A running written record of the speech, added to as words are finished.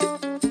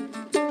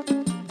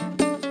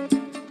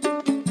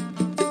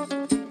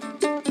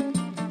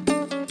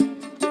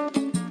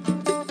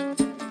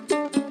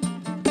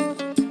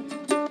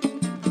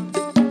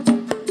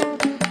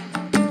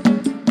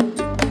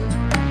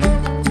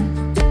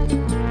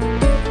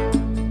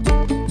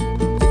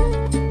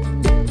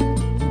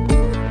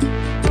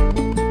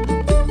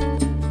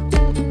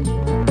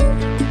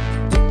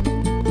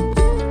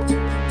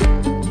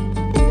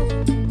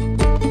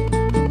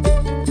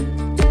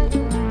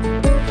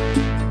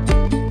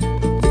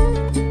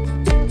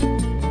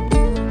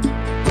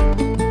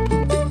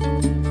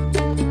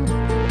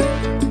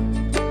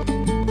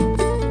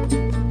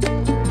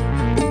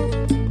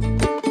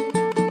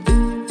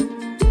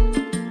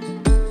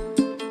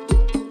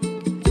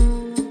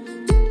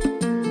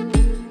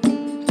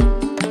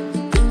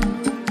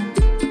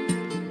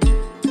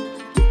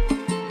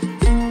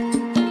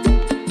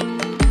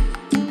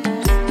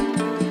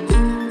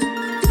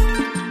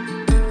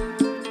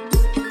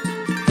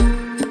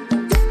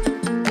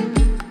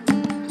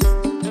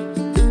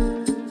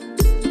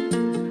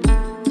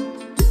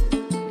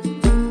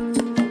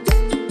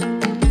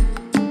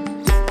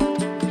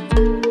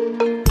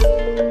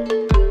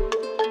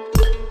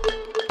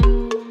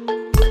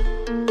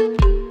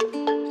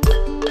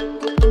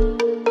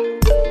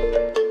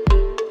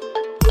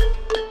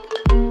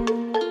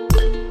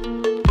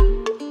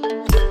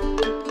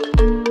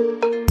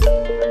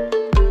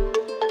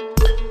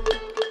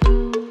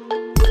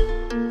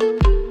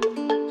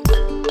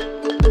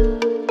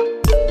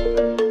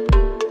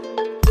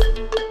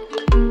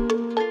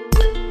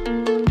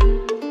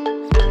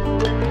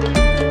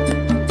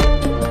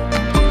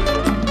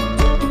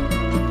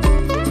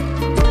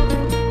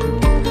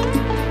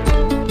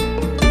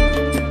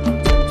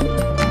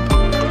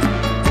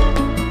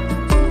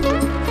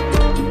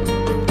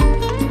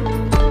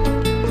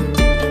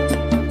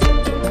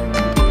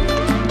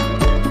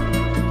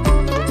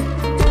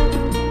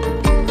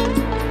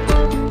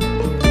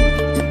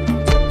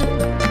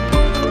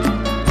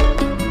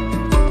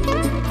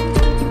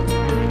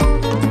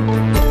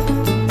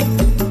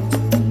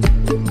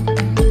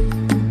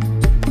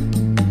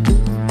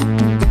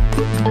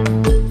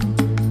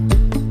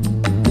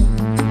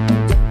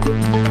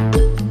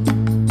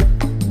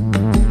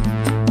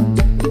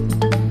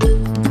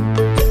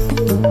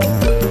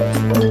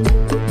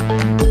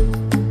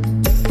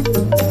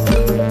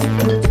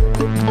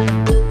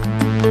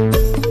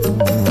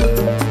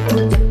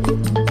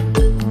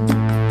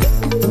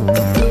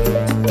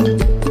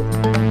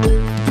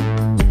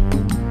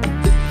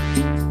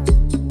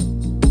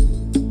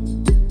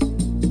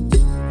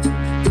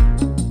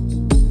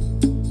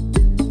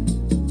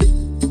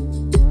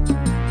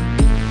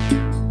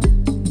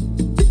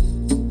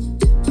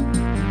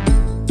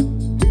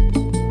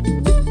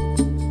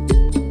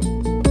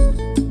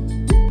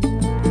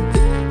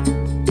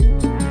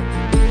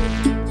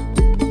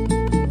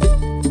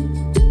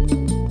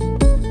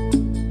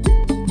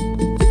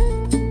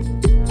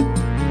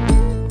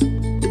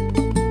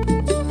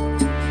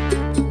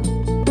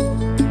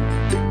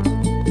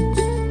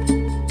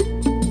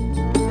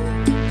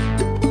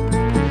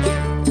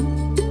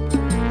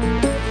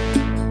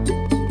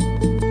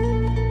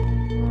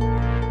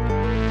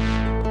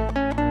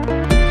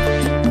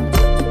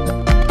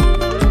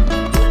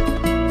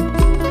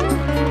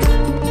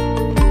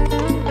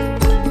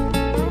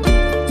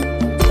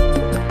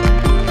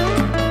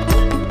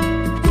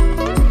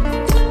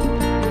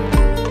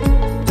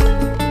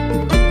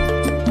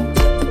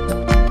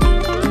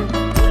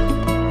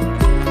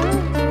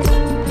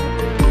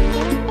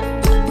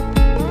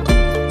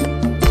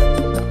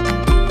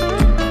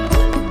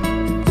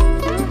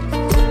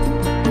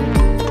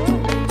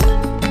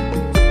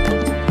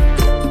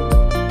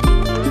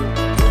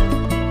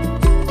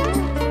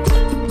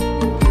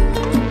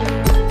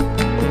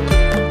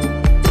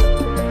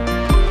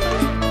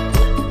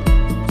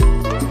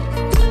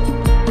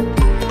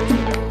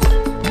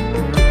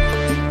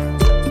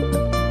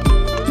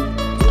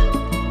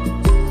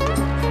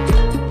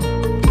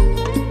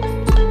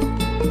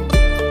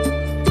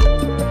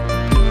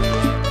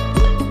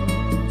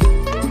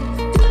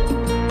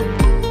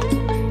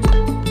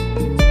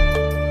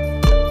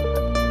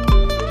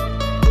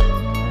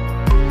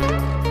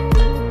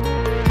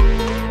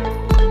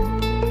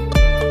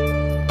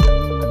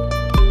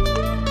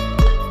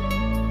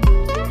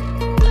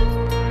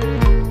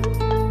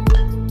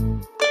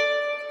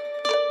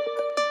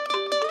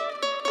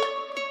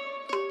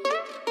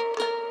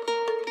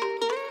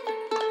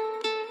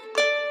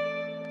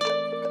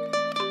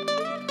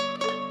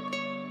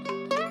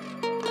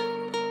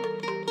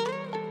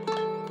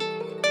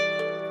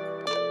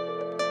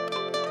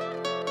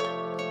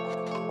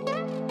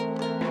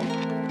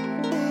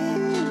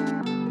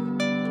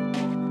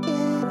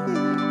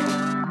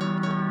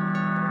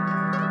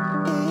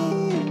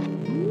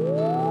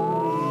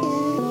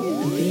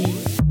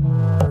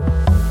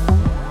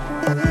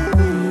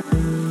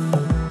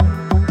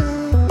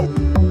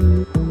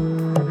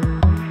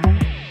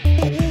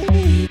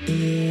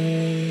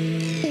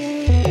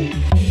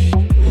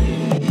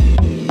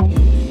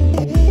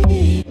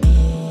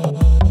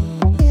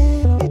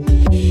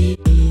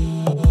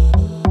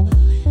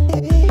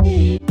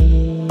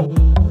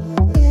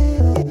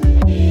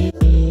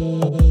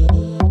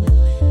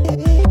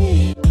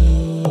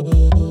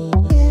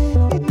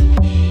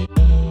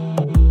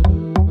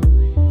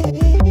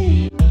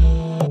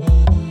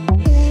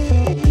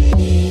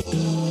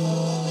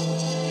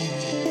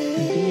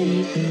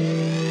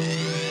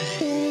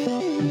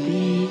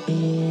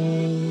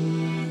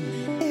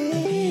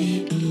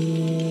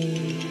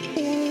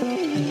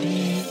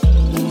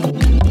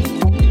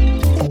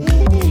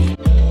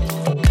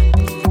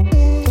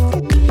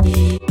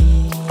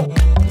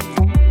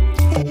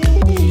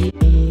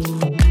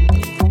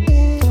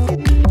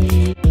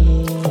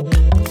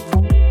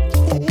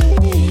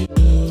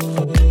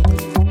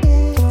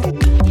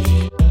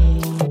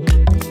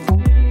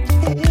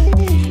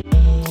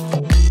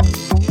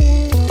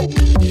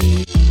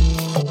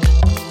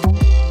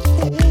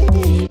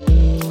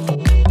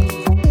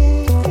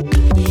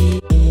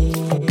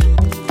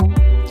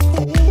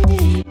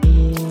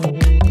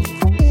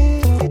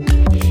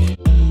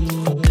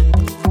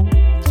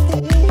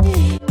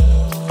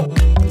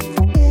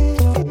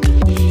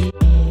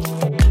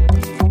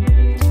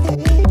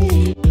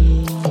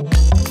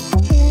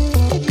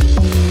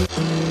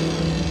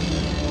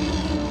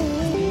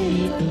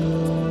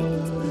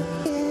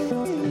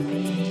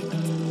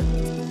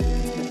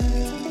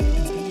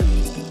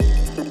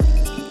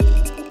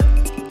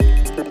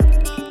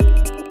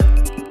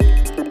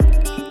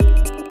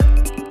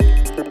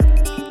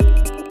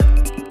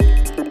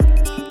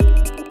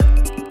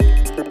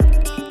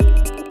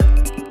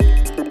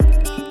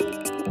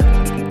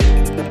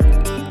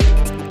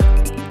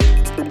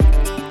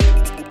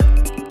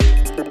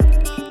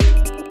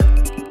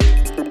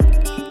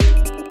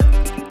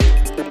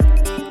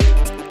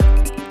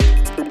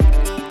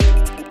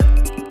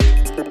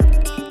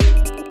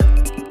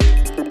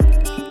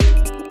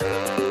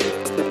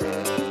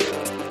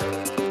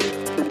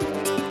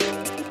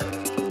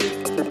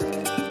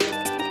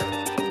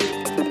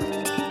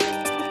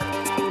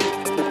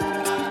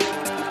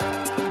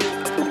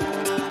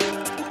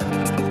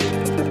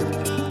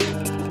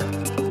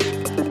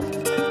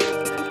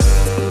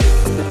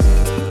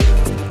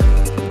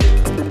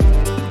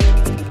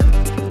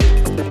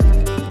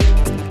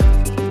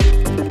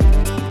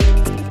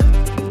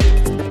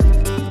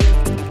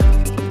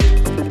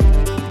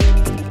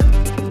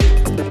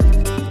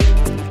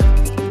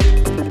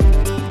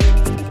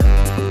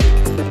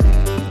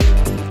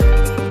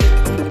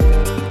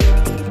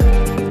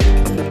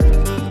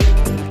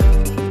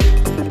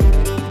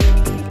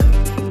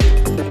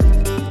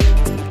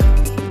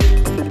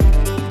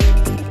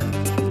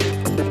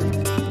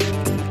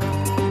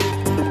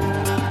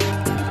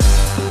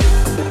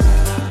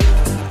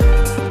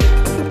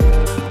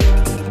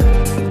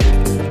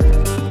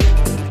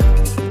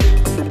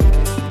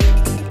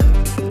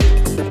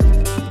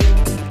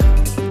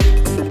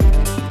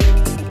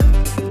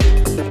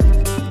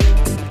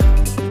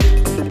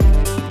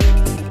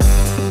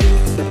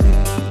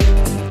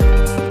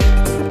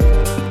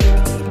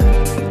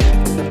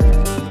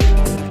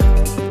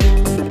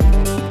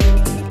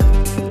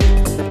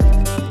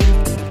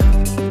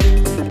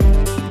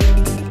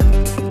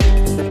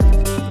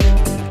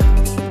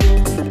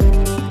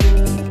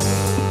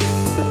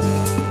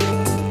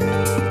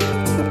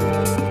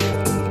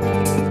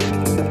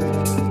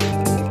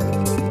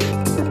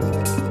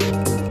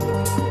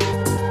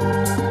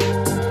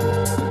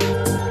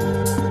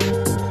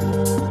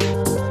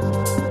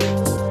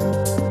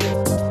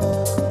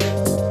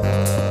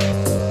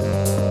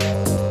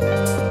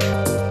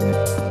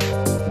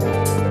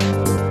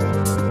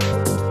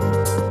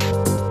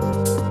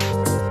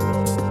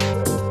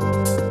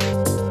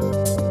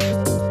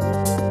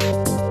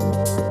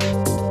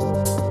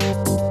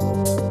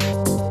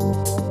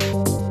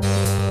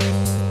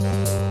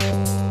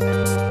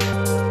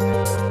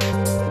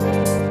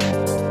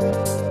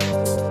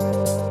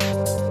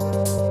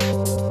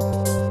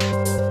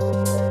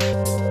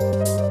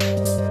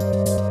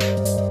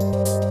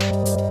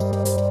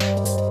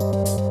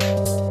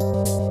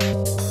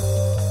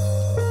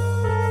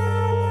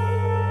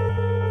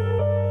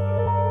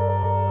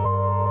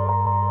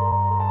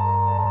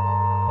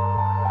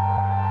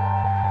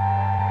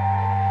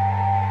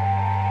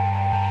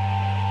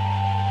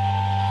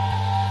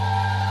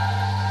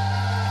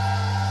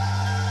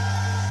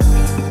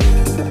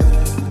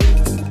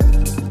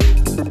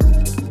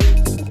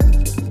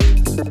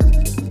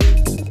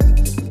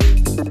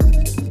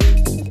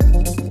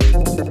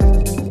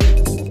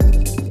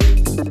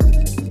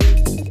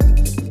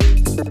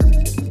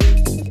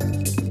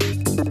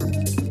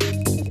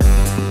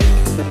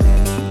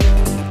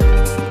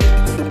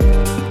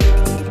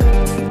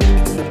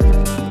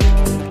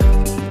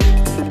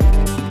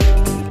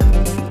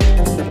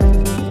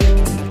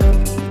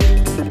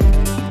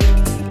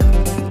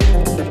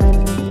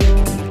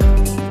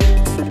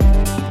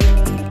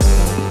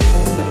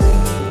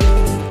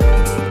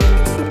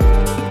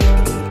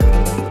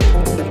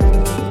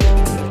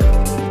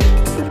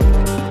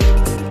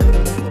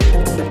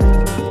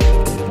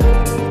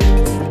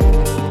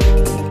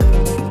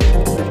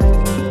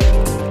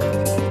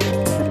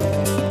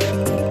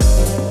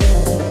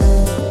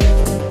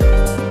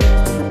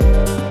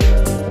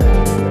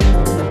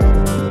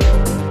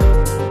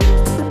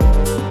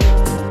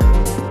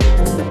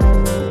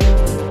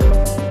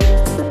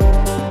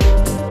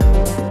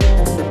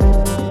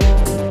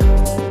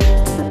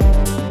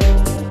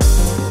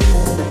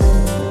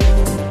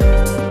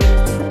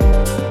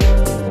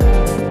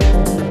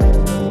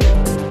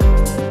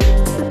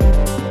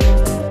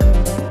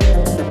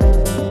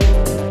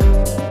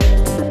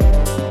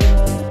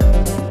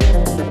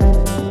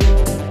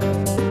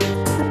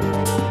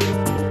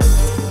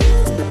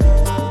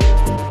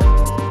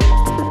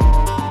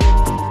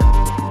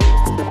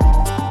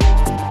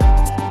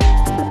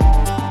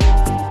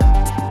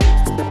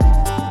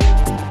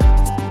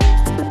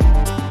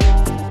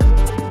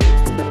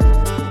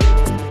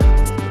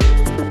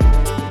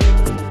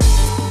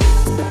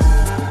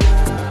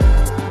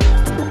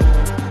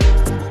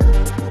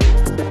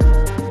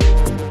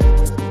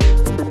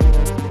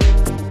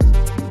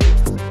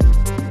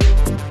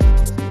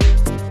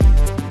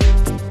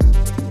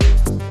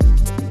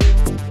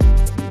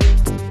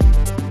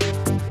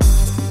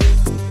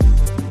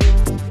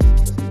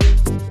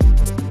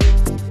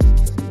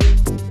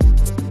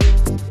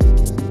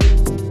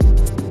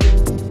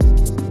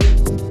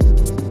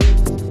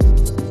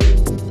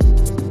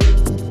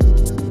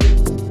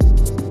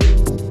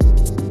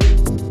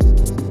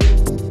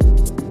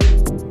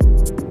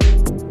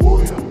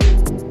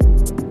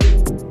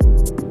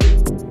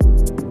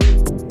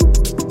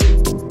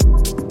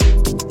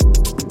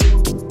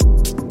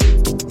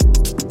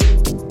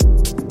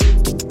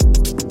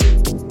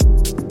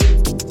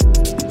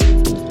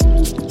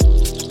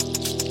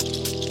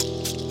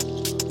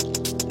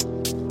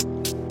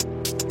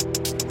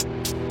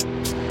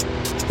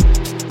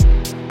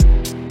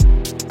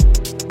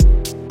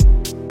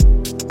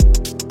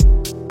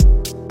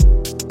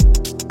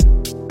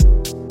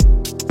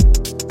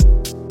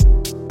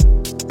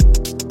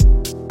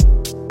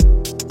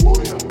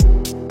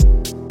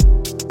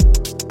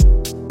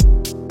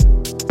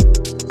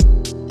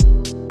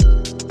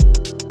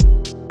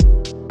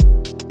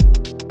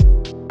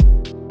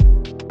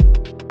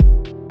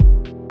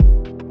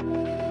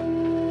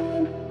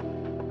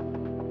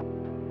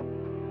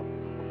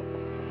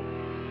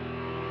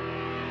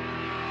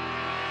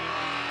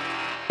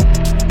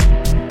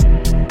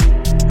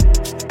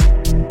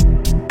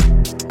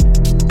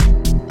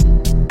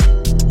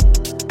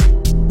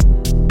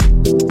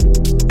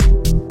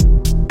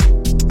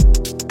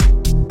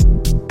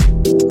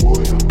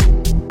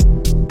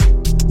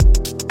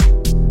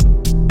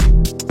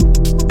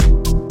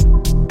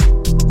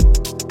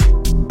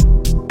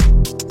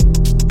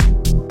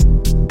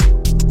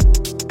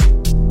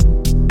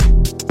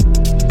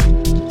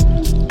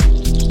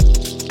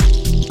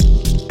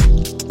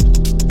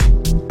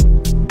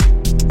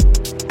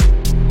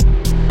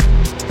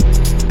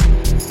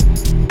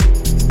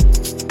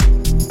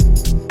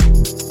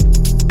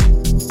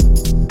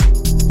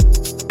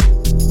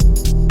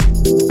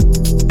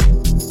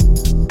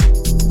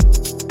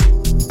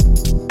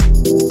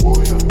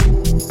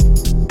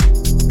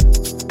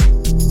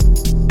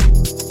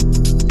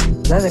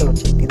La del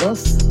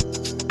 82,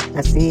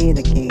 así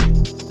de que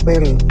fue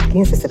el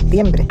 15 de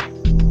septiembre.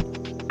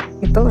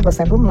 Y todos los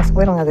alumnos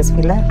fueron a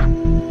desfilar.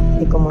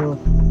 Y como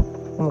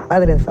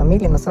padre de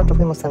familia, nosotros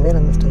fuimos a ver a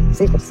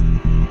nuestros hijos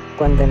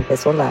cuando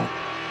empezó la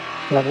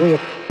bulla.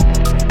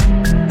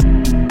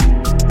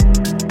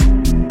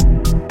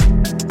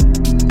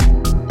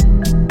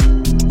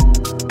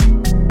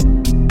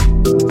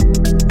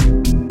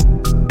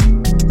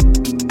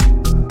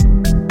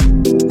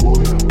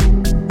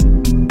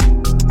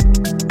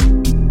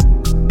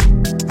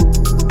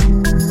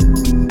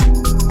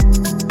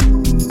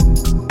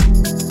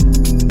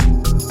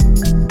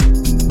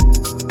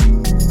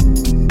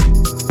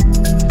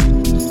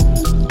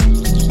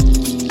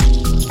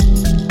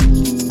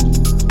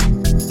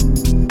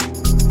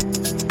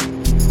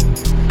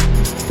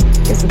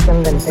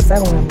 Cuando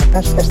empezaron a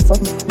matar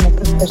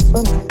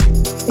personas.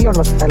 Y yo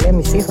los jalé a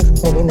mis hijos,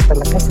 me vine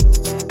para la casa.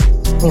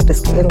 Mientras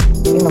que él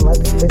vino más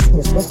después, mi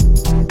esposo.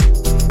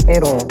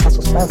 Pero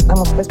asustados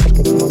estamos pues,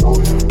 porque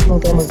como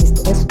nunca hemos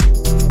visto eso.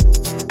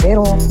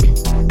 Pero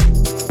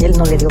él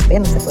no le dio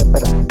pena, se fue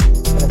para el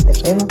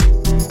terreno.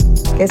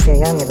 Que es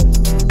allá en el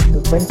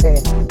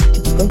puente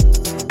Chiquicoy.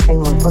 Hay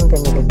un montón de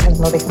militares,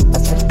 no dejan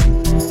pasar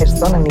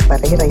personas ni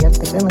para ir allá al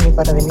terreno ni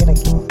para venir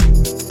aquí.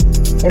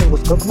 Él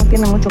buscó, como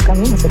tiene mucho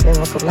camino, se queda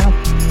en otro lado.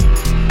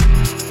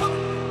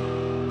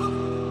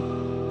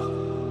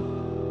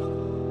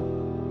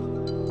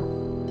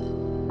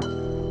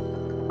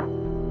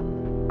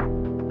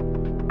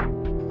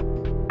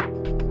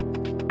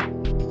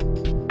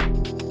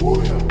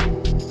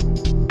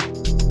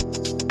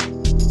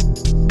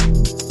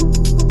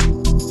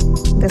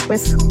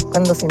 Después,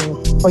 cuando se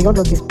oyó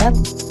los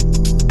disparos,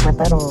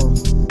 mataron a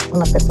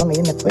una persona ahí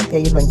en el puente,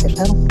 ahí lo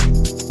enterraron.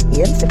 Y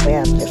él se fue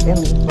al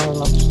terreno,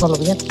 no lo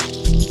vieron.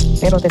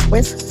 Pero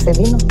después se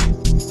vino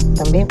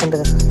también,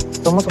 cuando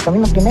tomó su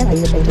camino primero,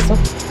 ahí regresó.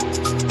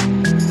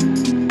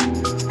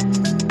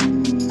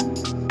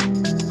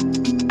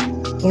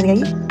 Y de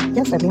ahí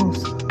ya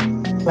salimos.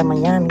 La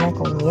mañana ya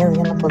con miedo,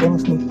 ya no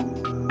podemos ni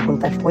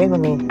juntar fuego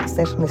ni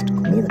hacer nuestra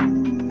comida.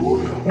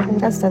 Pero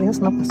gracias a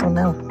Dios no pasó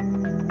nada.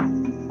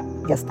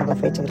 Y hasta la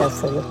fecha,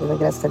 gracias a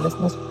Dios,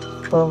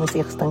 todos mis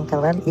hijos están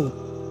cabal y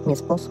mi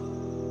esposo.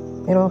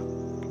 Pero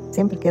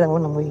siempre queda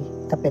uno muy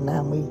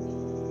apenado, muy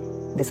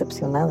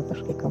decepcionado,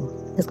 porque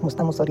es como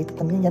estamos ahorita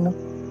también, ya no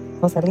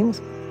salimos.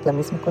 La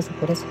misma cosa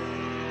por eso,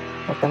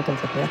 por tanta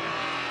enfermedad.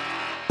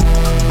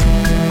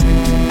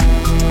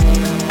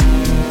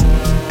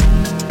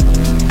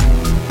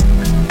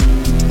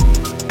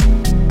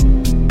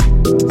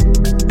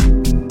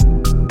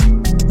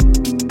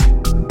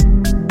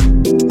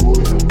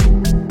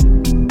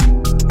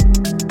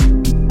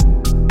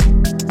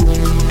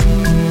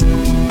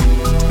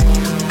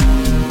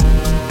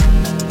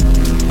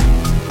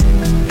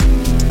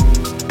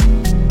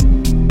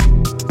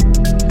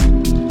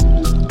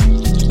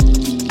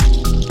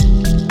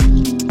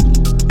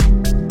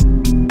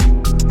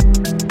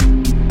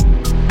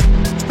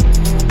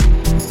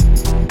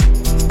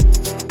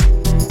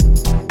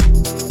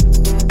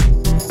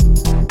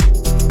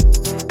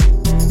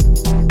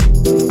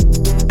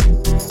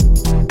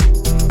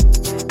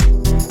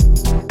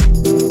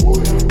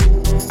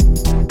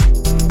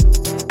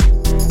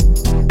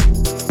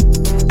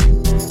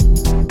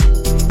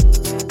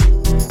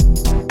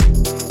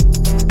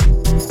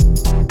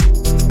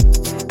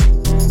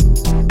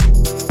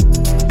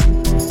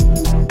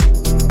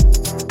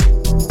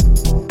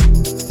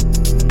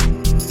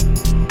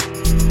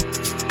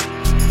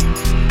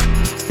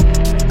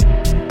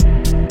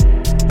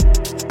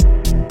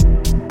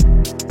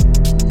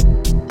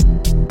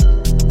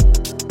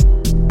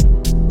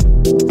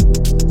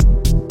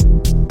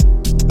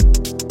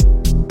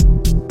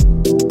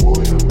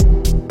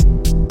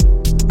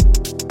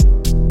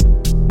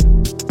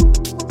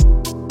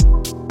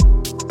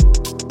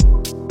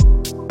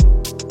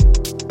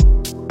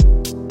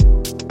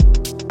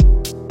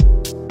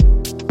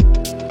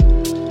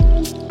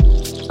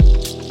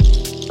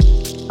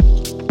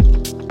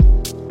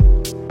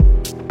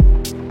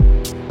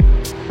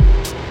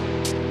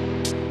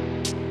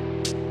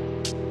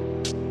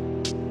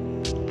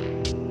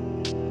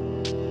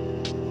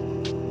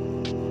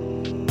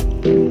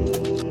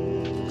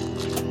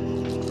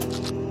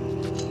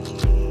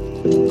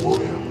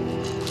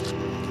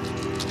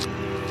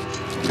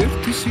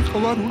 ერთი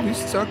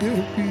სიყვარულის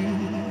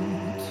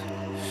წაგებით,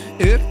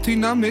 ერთი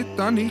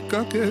ნამეტანი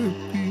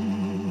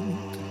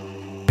გაგებით,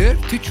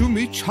 ერთი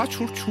ჩუმი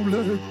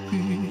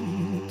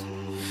ჩაჩურჩულებით,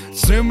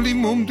 ზემლი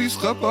მომდის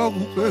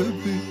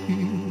გაპაღუყებით,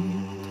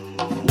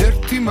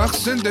 ერთი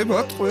მახსენდება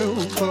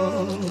ტყვეობა,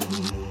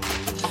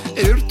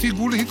 ერთი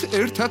გულით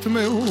ერთად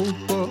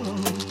მეობა,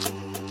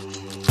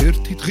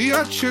 ერთი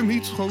დღეა ჩემი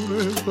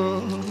ცხოვრება,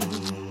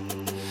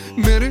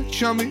 მერე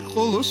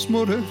ჩამიყოლოს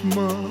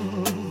მორევმა,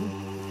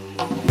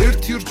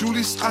 ერთი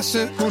რჯულის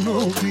ასე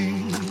მონობი,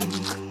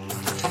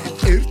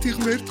 ერთი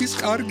ღმერთის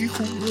კარგი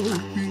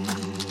ხუმრობი,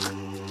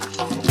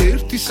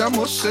 ერთი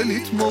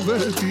სამოსელით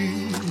მოვედი,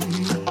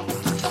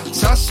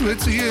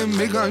 სასმეწიე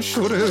მე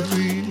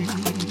განშორებით,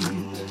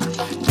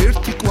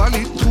 ერთი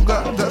კვალი თუ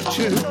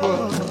გადარჩება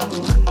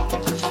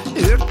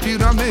ერთი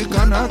რამე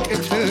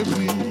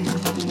განაკეთები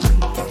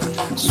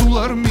სულ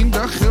არ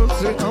მინდა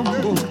ხელზე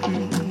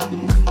ამბობი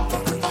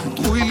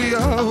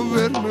ტყუილია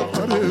ვერ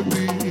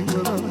მეყარები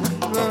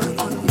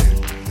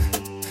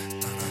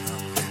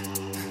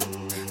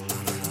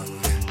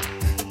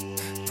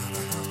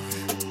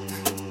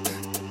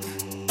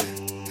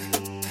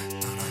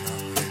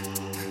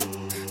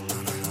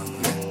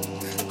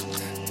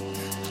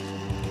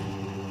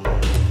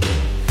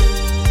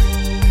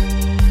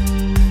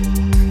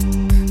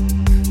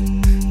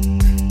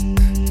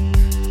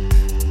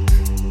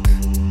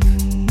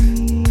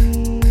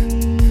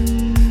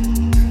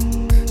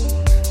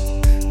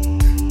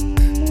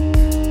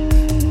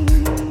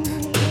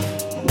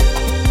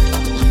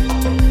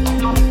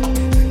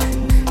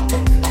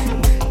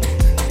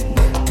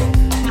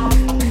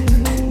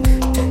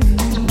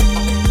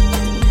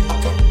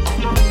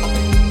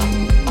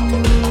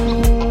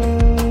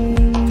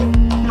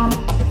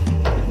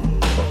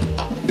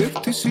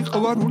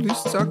სიყვარულის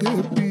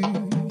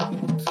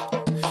წაგებით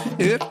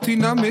ერთი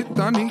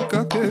ნამეტანი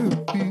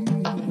გაგებით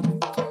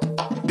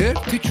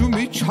ერთი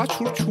ჩუმი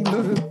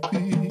ჩაჩურჩულებით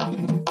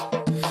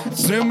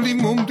ზემლი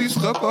მომდის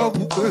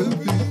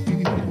ღაპაღუპები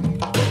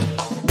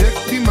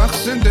ერთი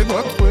მახსენდება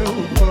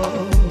ტყვეობა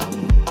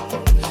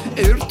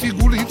ერთი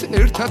გულით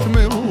ერთად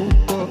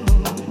მეობა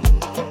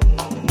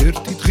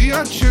ერთი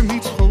დღეა ჩემი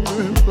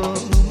ცხოვრება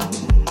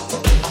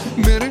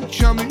მერე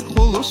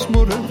ჩამიხოლოს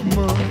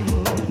მორევმა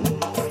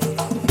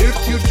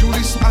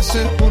რჯულის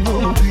ასე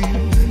ხონობი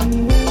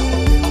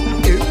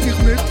ერთი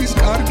ღმერთის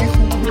კარგი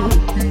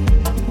ხუმრობი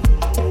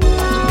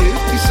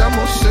ერთი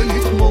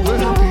სამოსელით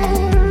მოვედი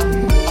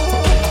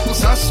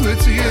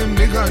სასვეციე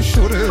მე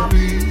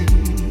განშორები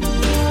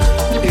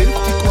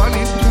ერთი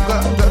კვალი თუ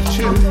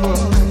გადარჩება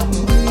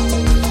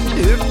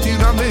ერთი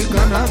რამე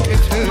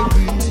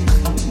განაკეთები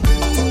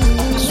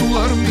სულ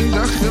არ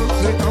მინდა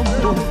ხელზე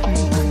ამბობი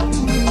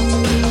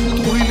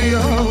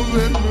ტყუილია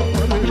ვერ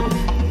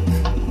მეყარები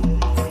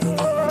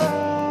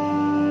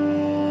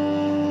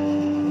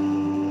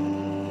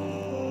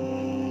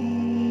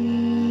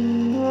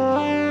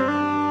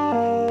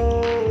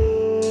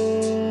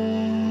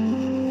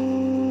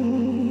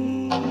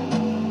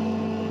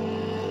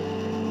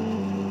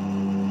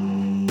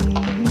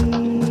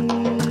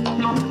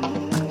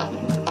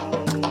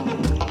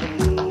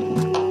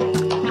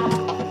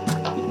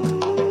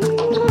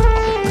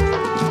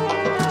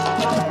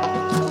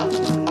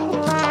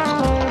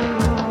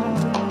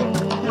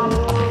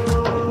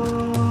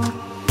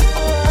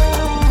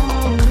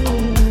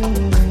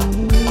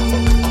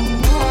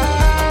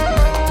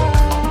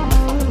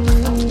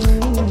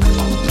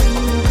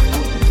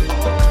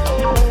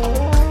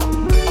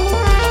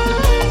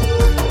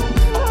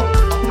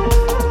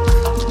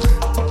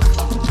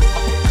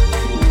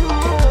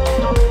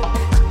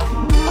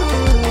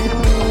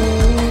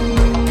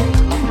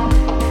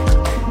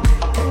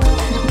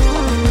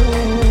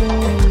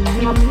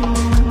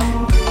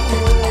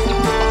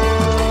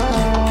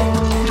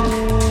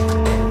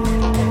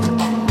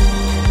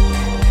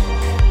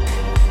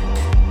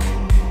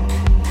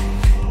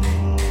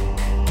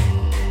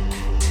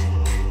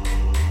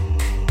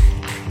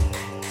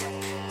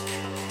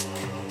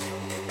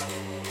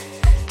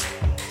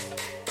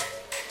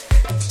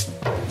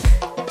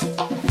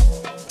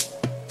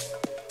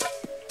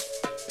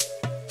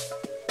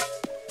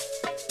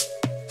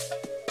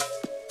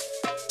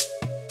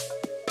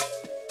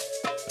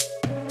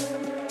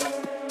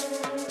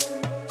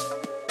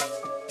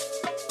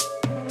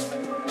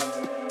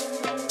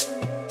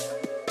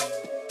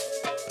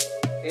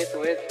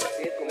Eso es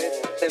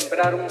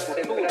sembrar un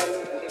futuro.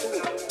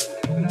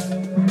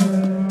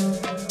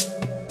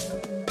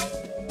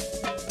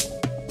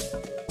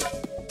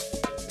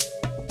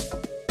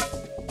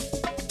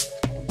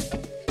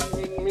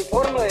 Mi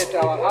forma de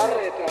trabajar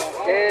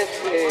es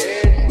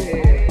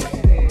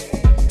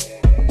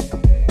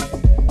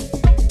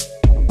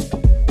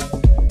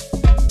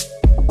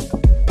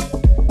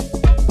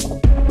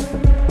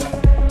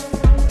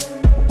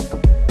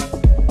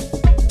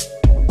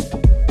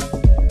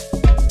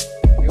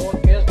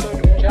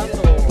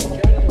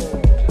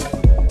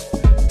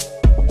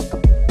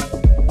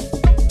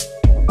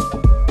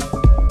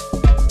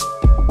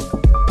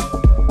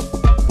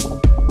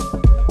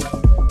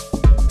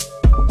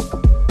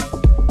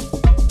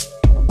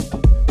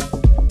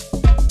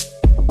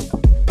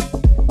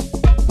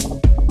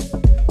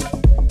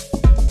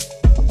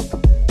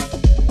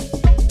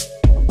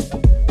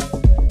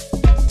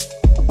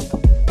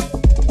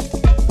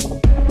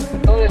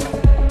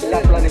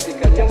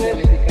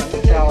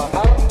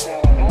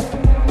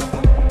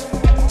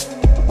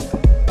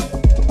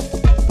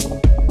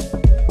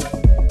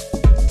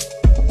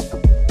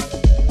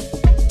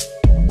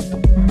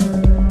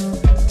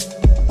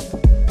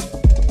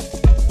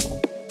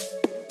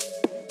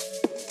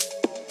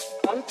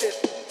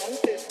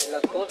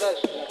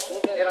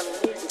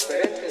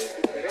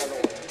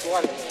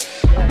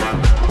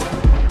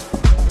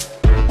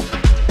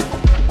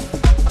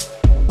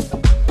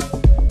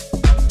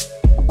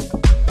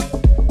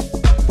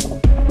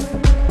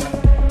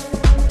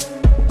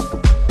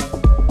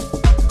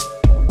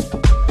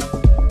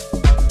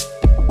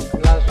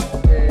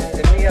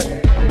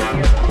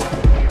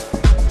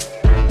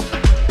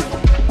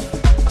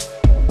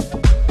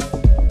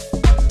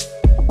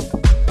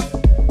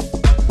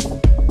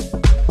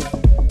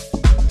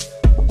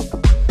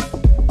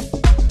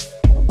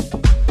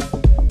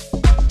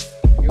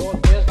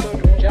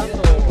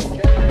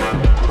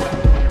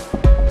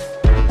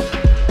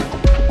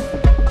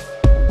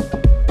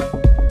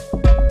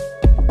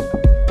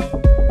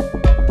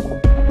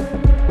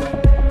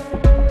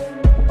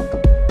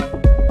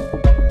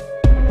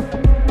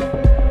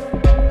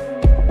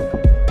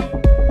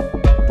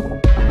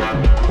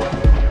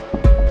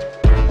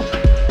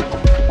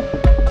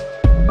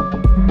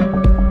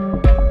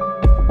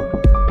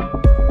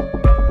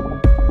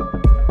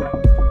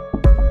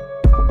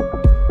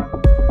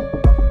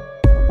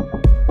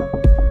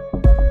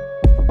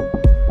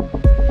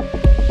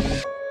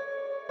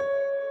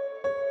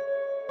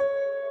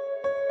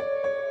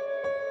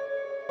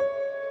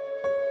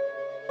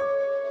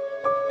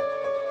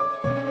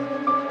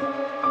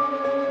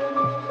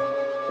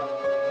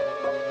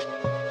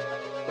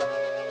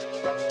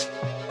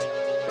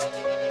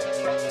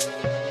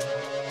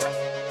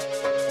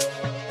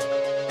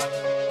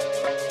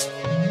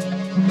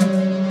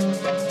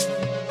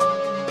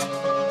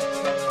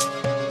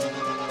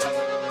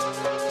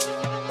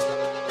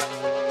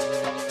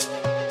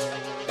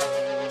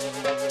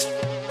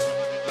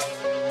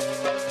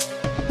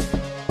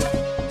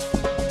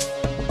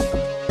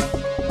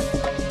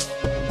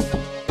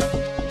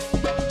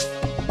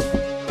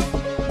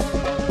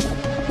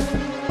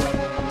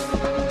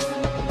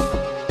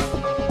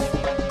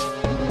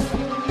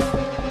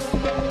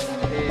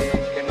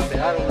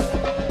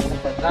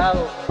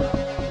dado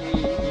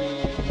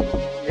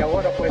y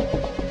ahora pues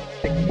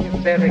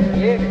se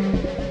requiere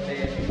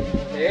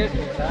de eso,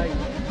 ¿verdad?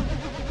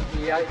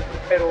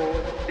 Pero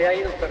se ha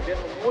ido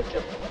perdiendo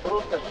muchas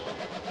frutas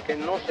que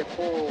no se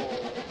pudo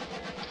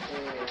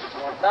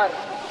guardar.